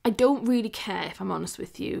 I don't really care, if I'm honest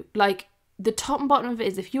with you. Like, the top and bottom of it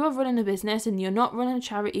is, if you are running a business and you're not running a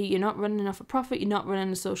charity, you're not running a not-for-profit, you're not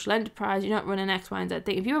running a social enterprise, you're not running X, Y, and Z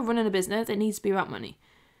thing. If you are running a business, it needs to be about money.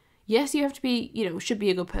 Yes, you have to be, should be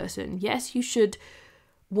a good person. Yes, you should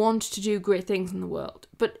want to do great things in the world.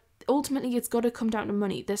 But ultimately, it's got to come down to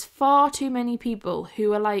money. There's far too many people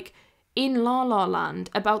who are like in la la land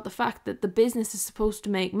about the fact that the business is supposed to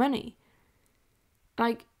make money.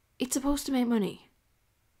 Like, it's supposed to make money.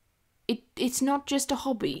 It's not just a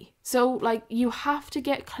hobby. So, like, you have to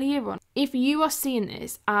get clear on, if you are seeing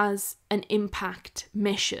this as an impact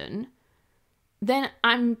mission, then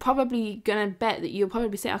I'm probably going to bet that you'll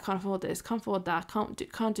probably say, I can't afford this, can't afford that,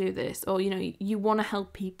 can't do this. Or, you want to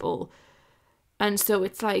help people. And so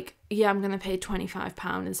it's like, yeah, I'm going to pay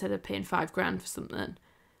 £25 instead of paying £5,000 for something.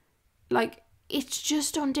 Like, it's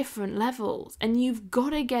just on different levels. And you've got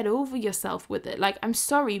to get over yourself with it. Like, I'm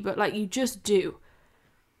sorry, but like, you just do.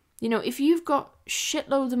 If you've got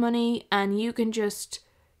shitloads of money and you can just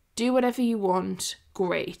do whatever you want,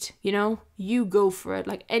 great. You go for it.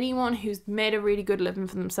 Like, anyone who's made a really good living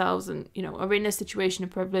for themselves and, are in a situation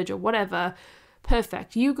of privilege or whatever,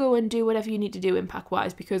 perfect. You go and do whatever you need to do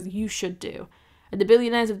impact-wise, because you should do. And the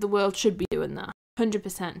billionaires of the world should be doing that,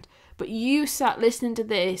 100%. But you sat listening to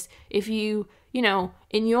this, if you,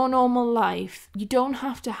 in your normal life, you don't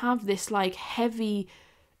have to have this, like, heavy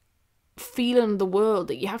feeling the world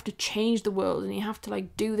that you have to change the world and you have to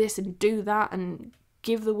like do this and do that and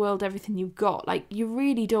give the world everything you've got. Like, you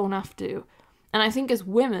really don't have to. And I think as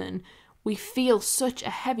women, we feel such a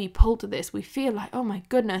heavy pull to this. We feel like, oh my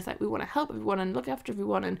goodness, like we want to help everyone and look after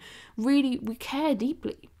everyone, and really we care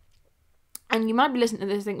deeply. And you might be listening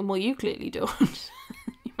to this thinking, well, you clearly don't.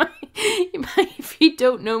 you might, if you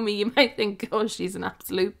don't know me, you might think, oh, she's an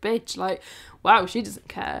absolute bitch. Like, wow, she doesn't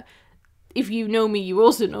care. If you know me, you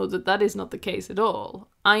also know that that is not the case at all.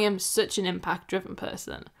 I am such an impact-driven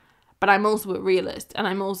person, but I'm also a realist, and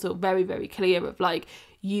I'm also very, very clear of like,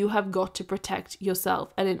 you have got to protect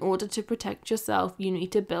yourself, and in order to protect yourself, you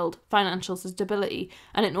need to build financial stability,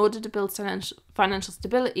 and in order to build financial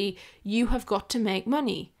stability, you have got to make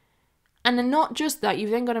money. And then not just that,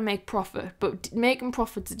 you've then got to make profit, but making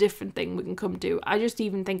profit's a different thing we can come to. I just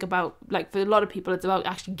even think about, like, for a lot of people, it's about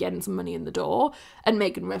actually getting some money in the door and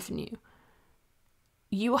making revenue.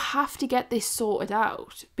 You have to get this sorted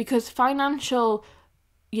out, because financial,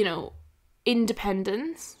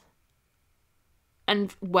 independence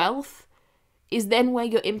and wealth is then where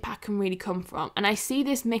your impact can really come from. And I see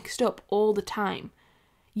this mixed up all the time.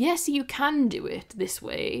 Yes, you can do it this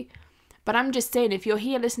way, but I'm just saying, if you're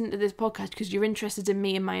here listening to this podcast because you're interested in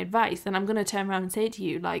me and my advice, then I'm going to turn around and say to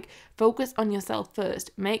you, like, focus on yourself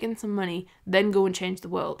first, making some money, then go and change the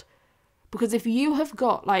world. Because if you have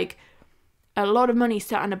got, like, a lot of money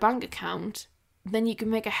sat in a bank account, then you can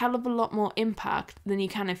make a hell of a lot more impact than you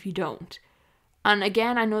can if you don't. And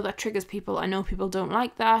again, I know that triggers people. I know people don't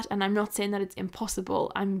like that, and I'm not saying that it's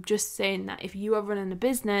impossible. I'm just saying that if you are running a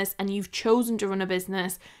business and you've chosen to run a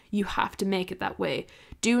business, you have to make it that way.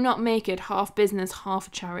 Do not make it half business, half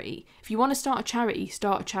a charity. If you want to start a charity,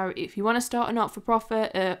 start a charity. If you want to start a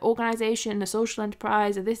not-for-profit, organisation, a social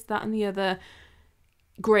enterprise, or this, that, and the other,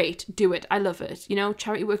 great, do it. I love it.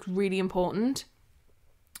 Charity work's really important.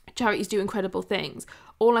 Charities do incredible things.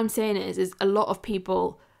 All I'm saying is a lot of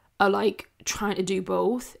people are like trying to do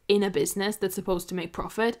both in a business that's supposed to make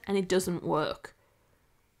profit, and it doesn't work.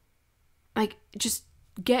 like, just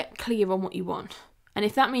get clear on what you want. And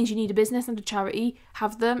if that means you need a business and a charity,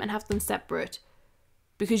 have them and have them separate.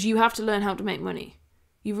 Because you have to learn how to make money.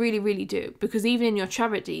 You really, really do. Because even in your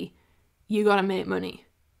charity, you gotta make money.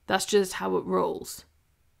 That's just how it rolls.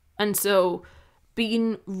 And so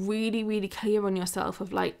being really, really clear on yourself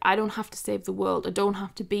of like, I don't have to save the world. I don't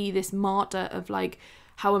have to be this martyr of like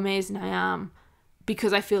how amazing I am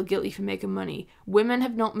because I feel guilty for making money. Women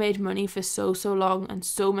have not made money for so long and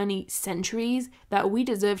so many centuries that we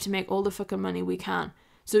deserve to make all the fucking money we can.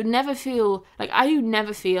 So never feel, like, I do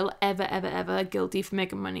never feel ever guilty for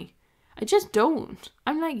making money. I just don't.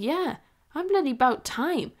 I'm like, yeah, I'm bloody about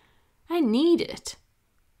time. I need it.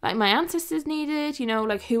 Like, my ancestors need it, you know,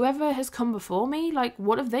 like, whoever has come before me, like,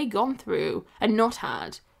 what have they gone through and not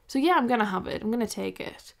had? So yeah, I'm going to have it. I'm going to take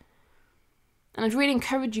it. And I'd really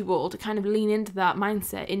encourage you all to kind of lean into that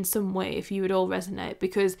mindset in some way if you would all resonate,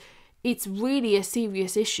 because it's really a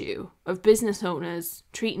serious issue of business owners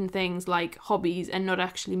treating things like hobbies and not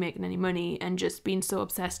actually making any money and just being so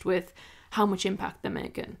obsessed with how much impact they're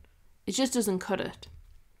making. It just doesn't cut it.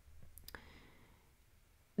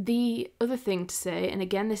 The other thing to say, and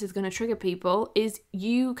again, this is going to trigger people, is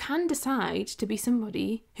you can decide to be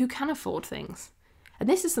somebody who can afford things. And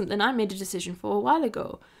this is something I made a decision for a while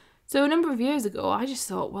ago. So a number of years ago, I just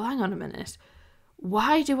thought, well, hang on a minute.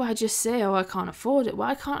 Why do I just say, oh, I can't afford it?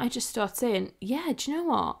 Why can't I just start saying, yeah, do you know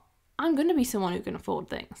what? I'm going to be someone who can afford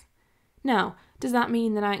things. Now, does that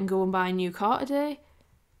mean that I can go and buy a new car today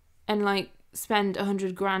and like spend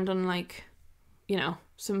 100 grand on like, you know,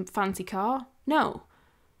 some fancy car? No.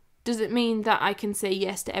 Does it mean that I can say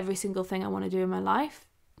yes to every single thing I want to do in my life?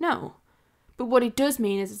 No. But what it does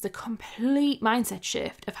mean is it's a complete mindset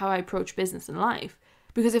shift of how I approach business and life.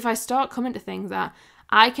 Because if I start coming to things that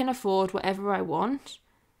I can afford whatever I want,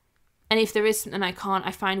 and if there is something I can't,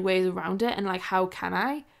 I find ways around it, and like, how can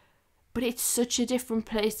I? But it's such a different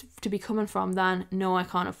place to be coming from than, no, I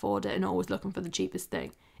can't afford it, and always looking for the cheapest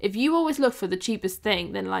thing. If you always look for the cheapest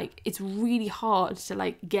thing, then like, it's really hard to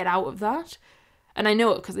like get out of that. And I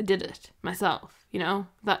know it because I did it myself, you know,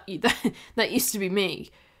 that used to be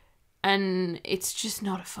me. And it's just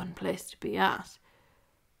not a fun place to be at.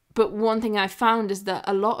 But one thing I found is that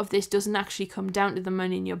a lot of this doesn't actually come down to the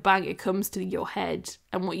money in your bank. It comes to your head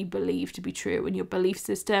and what you believe to be true, and your belief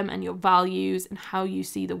system and your values and how you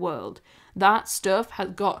see the world. That stuff has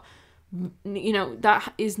got, you know,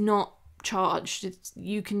 that is not charged.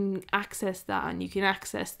 You can access that, and you can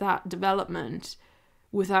access that development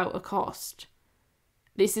without a cost.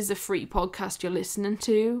 This is a free podcast you're listening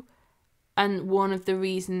to. And one of the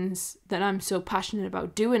reasons that I'm so passionate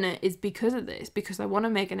about doing it is because of this, because I want to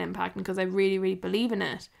make an impact and because I really, really believe in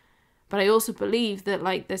it. But I also believe that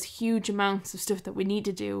like there's huge amounts of stuff that we need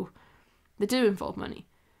to do that do involve money.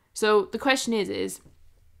 So the question is,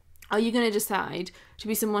 are you going to decide to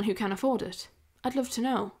be someone who can afford it? I'd love to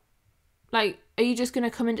know. Like, are you just going to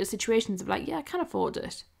come into situations of like, yeah, I can afford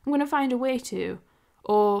it. I'm going to find a way to.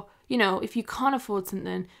 Or, you know, if you can't afford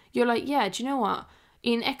something, you're like, yeah, do you know what?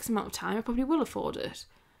 In X amount of time, I probably will afford it.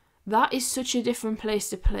 That is such a different place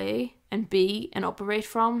to play and be and operate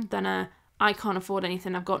from than I can't afford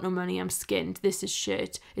anything, I've got no money, I'm skinned, this is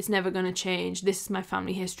shit, it's never going to change, this is my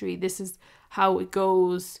family history, this is how it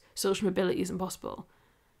goes, social mobility is impossible.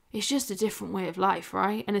 It's just a different way of life,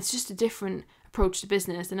 right? And it's just a different approach to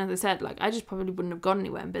business. And as I said, like, I just probably wouldn't have gone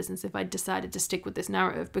anywhere in business if I decided to stick with this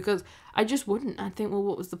narrative, because I just wouldn't. I'd think, well,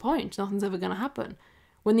 what was the point? Nothing's ever going to happen.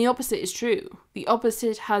 When the opposite is true. The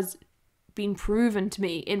opposite has been proven to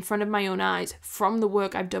me in front of my own eyes from the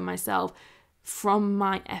work I've done myself, from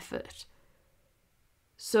my effort.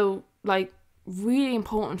 So, like, really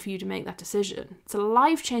important for you to make that decision. It's a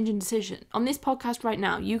life-changing decision. On this podcast right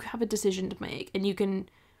now, you have a decision to make, and you can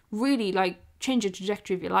really, like, change the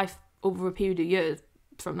trajectory of your life over a period of years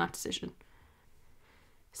from that decision.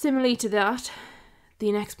 Similarly to that,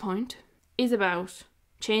 the next point is about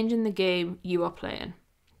changing the game you are playing.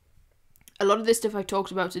 A lot of this stuff I talked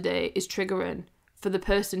about today is triggering for the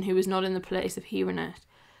person who is not in the place of hearing it.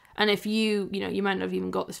 And if you might not have even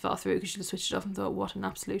got this far through because you just switched it off and thought, what an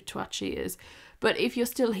absolute twat she is. But if you're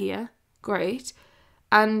still here, great.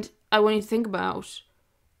 And I want you to think about,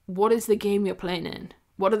 what is the game you're playing in?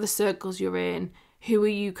 What are the circles you're in? Who are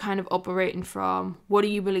you kind of operating from? What do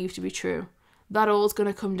you believe to be true? That all is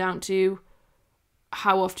going to come down to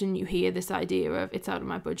how often you hear this idea of, it's out of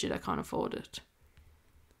my budget, I can't afford it.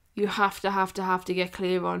 You have to get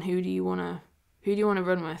clear on who do you want to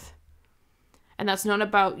run with. And that's not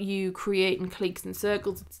about you creating cliques and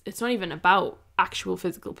circles. It's not even about actual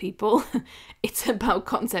physical people. It's about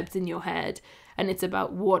concepts in your head. And it's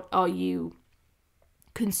about what are you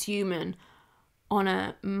consuming on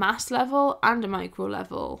a mass level and a micro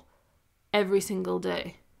level every single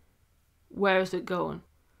day. Where is it going?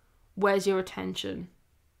 Where's your attention?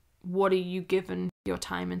 What are you giving your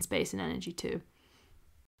time and space and energy to?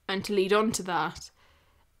 And to lead on to that,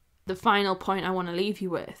 the final point I want to leave you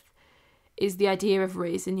with is the idea of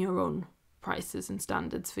raising your own prices and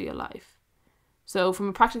standards for your life. So from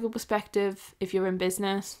a practical perspective, if you're in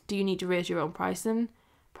business, do you need to raise your own pricing?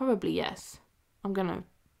 Probably yes. I'm going to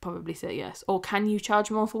probably say yes. Or can you charge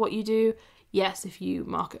more for what you do? Yes, if you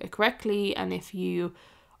market it correctly and if you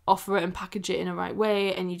offer it and package it in a right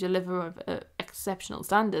way and you deliver an exceptional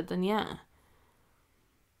standard, then yeah.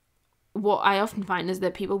 What I often find is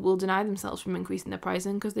that people will deny themselves from increasing their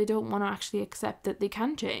pricing because they don't want to actually accept that they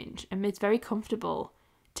can change. And it's very comfortable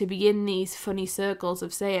to be in these funny circles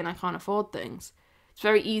of saying I can't afford things. It's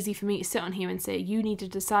very easy for me to sit on here and say you need to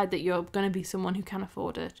decide that you're going to be someone who can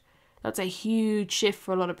afford it. That's a huge shift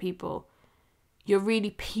for a lot of people. You're really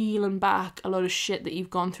peeling back a lot of shit that you've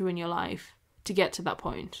gone through in your life to get to that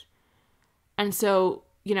point. And so,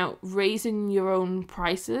 raising your own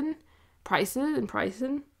pricing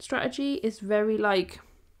strategy is very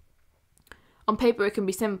on paper it can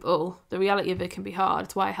be simple. The reality of it can be hard.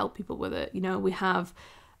 It's why I help people with it. We have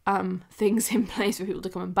things in place for people to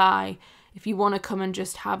come and buy. If you want to come and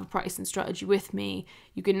just have a pricing strategy with me,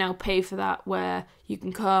 you can now pay for that, where you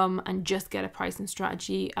can come and just get a pricing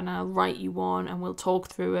strategy and I'll write you one and we'll talk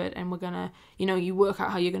through it and we're going to, you work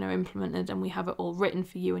out how you're going to implement it and we have it all written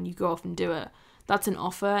for you and you go off and do it. That's an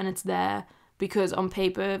offer and it's there because on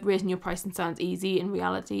paper, raising your pricing sounds easy. In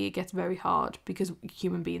reality, it gets very hard because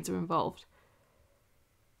human beings are involved.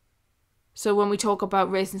 So when we talk about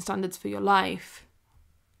raising standards for your life,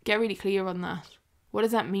 get really clear on that. What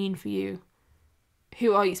does that mean for you?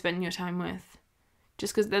 Who are you spending your time with?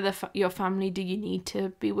 Just because they're your family, do you need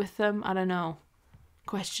to be with them? I don't know.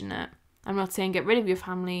 Question it. I'm not saying get rid of your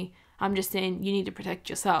family. I'm just saying you need to protect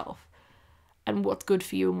yourself and what's good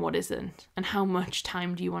for you and what isn't. And how much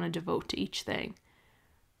time do you want to devote to each thing?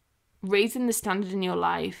 Raising the standard in your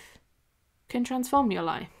life can transform your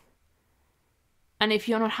life. And if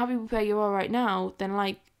you're not happy with where you are right now, then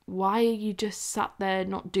why are you just sat there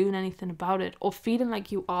not doing anything about it, or feeling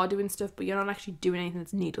like you are doing stuff but you're not actually doing anything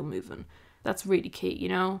that's needle moving? That's really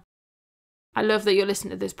key, I love that you're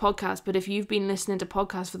listening to this podcast, but if you've been listening to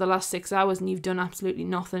podcasts for the last 6 hours and you've done absolutely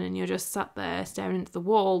nothing and you're just sat there staring into the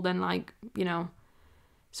wall, then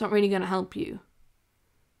it's not really going to help you.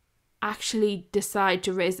 Actually decide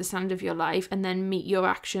to raise the standard of your life and then meet your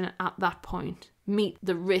action at that point. Meet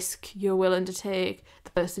the risk you're willing to take,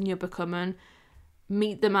 the person you're becoming.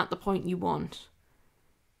 Meet them at the point you want.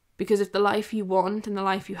 Because if the life you want and the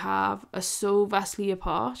life you have are so vastly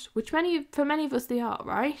apart, which for many of us they are,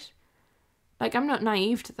 right? I'm not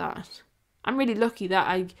naive to that. I'm really lucky that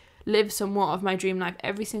I live somewhat of my dream life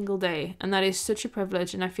every single day, and that is such a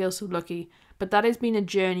privilege and I feel so lucky. But that has been a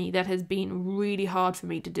journey that has been really hard for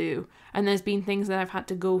me to do, and there's been things that I've had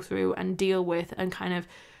to go through and deal with and kind of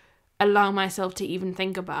allow myself to even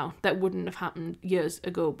think about that wouldn't have happened years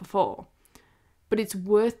ago before. But it's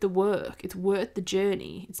worth the work. It's worth the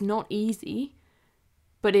journey. It's not easy.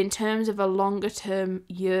 But in terms of a longer term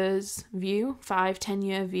years view, 5-10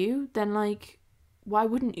 year view, then why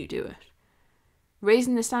wouldn't you do it?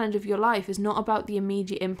 Raising the standard of your life is not about the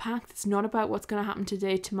immediate impact. It's not about what's going to happen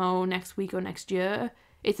today, tomorrow, next week or next year.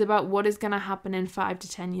 It's about what is going to happen in 5 to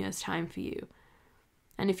 10 years time for you.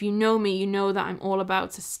 And if you know me, you know that I'm all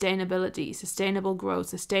about sustainability, sustainable growth,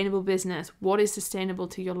 sustainable business. What is sustainable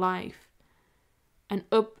to your life? And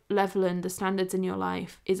up-leveling the standards in your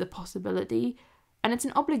life is a possibility. And it's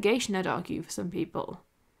an obligation, I'd argue, for some people.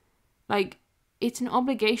 It's an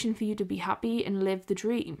obligation for you to be happy and live the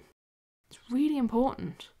dream. It's really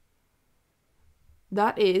important.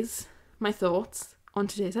 That is my thoughts on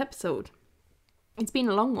today's episode. It's been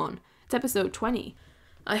a long one. It's episode 20.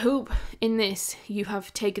 I hope in this you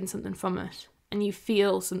have taken something from it and you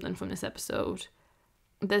feel something from this episode.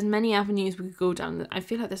 There's many avenues we could go down. I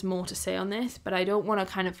feel like there's more to say on this, but I don't want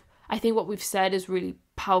to I think what we've said is really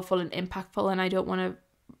powerful and impactful, and I don't want to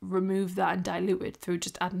remove that and dilute it through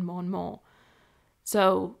just adding more and more.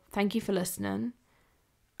 So thank you for listening.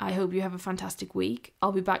 I hope you have a fantastic week.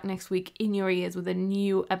 I'll be back next week in your ears with a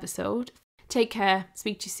new episode. Take care.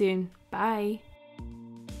 Speak to you soon. Bye.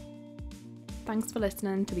 Thanks for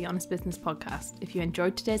listening to the Honest Business Podcast. If you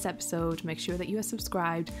enjoyed today's episode, make sure that you are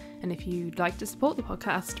subscribed. And if you'd like to support the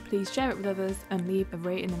podcast, please share it with others and leave a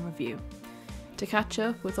rating and review. To catch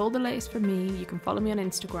up with all the latest from me, you can follow me on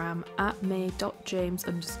Instagram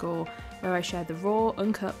 @may.james_, where I share the raw,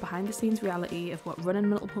 uncut, behind the scenes reality of what running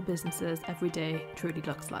multiple businesses every day truly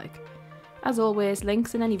looks like. As always,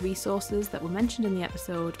 links and any resources that were mentioned in the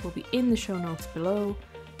episode will be in the show notes below.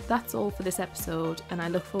 That's all for this episode, and I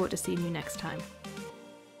look forward to seeing you next time.